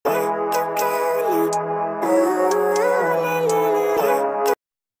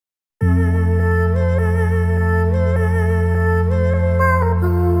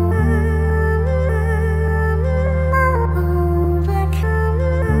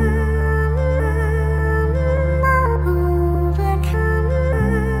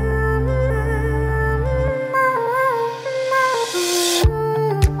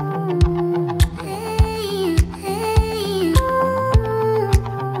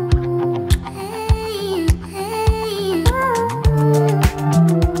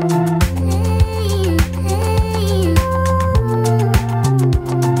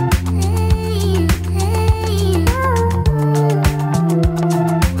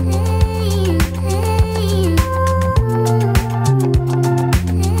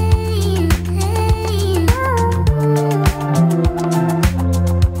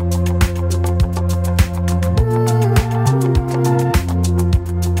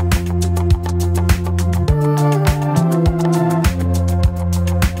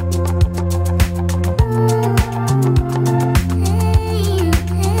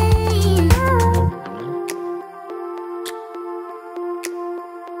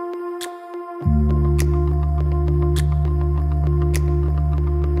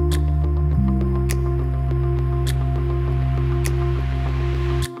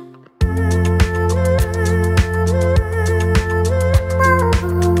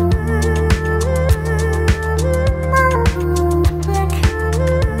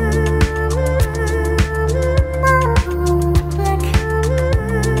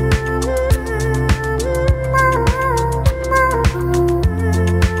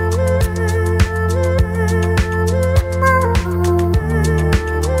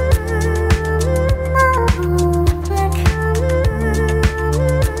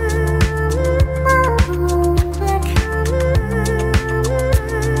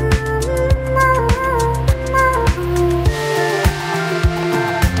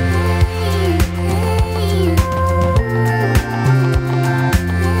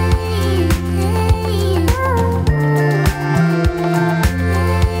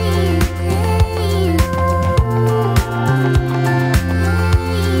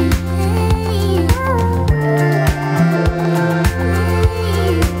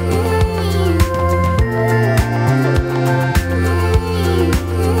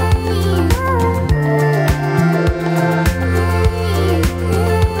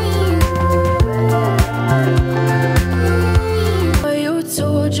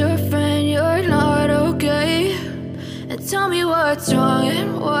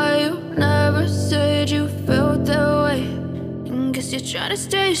you're trying to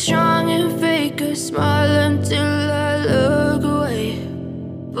stay strong and fake a smile until I look away.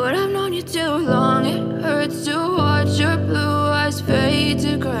 But I've known you too long, it hurts to watch your blue eyes fade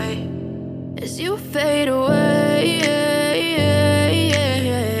to gray as you fade away,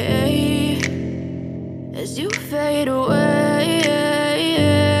 as you fade away.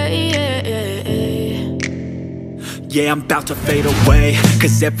 Yeah, I'm about to fade away,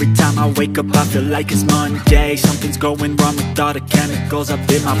 cause every time I wake up I feel like it's Monday. Something's going wrong with all the chemicals up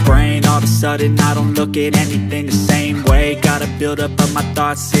in my brain. All of a sudden I don't look at anything the same way. Got a buildup of my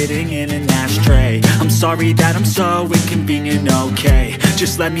thoughts sitting in an ashtray. I'm sorry that I'm so inconvenient, okay.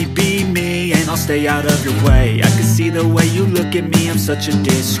 Just let me be me and I'll stay out of your way. I can see the way you look at me, I'm such a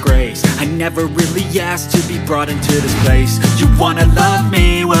disgrace. I never really asked to be brought into this place. You wanna love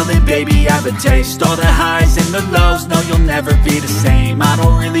me? Well then baby I have a taste. All the highs and the lows, no, you'll never be the same. I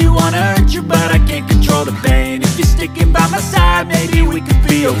don't really wanna hurt you, but I can't control the pain. If you're sticking by my side, maybe we could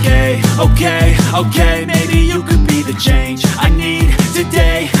be okay. Okay, maybe you could be the change I need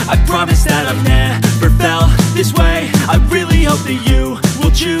today. I promise that I've never felt this way. I really hope that you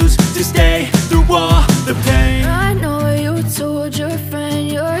will choose to stay through all the pain. I know you told your friend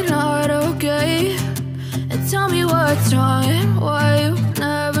you're not okay, and tell me what's wrong and why you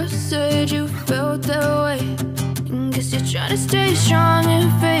never said you felt that way. Guess you're trying to stay strong and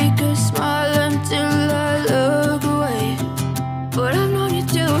fake a smile until I look away. But I've known you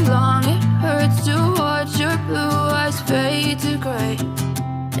too long, it hurts to watch your blue eyes fade to gray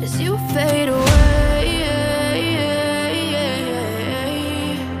as you fade away.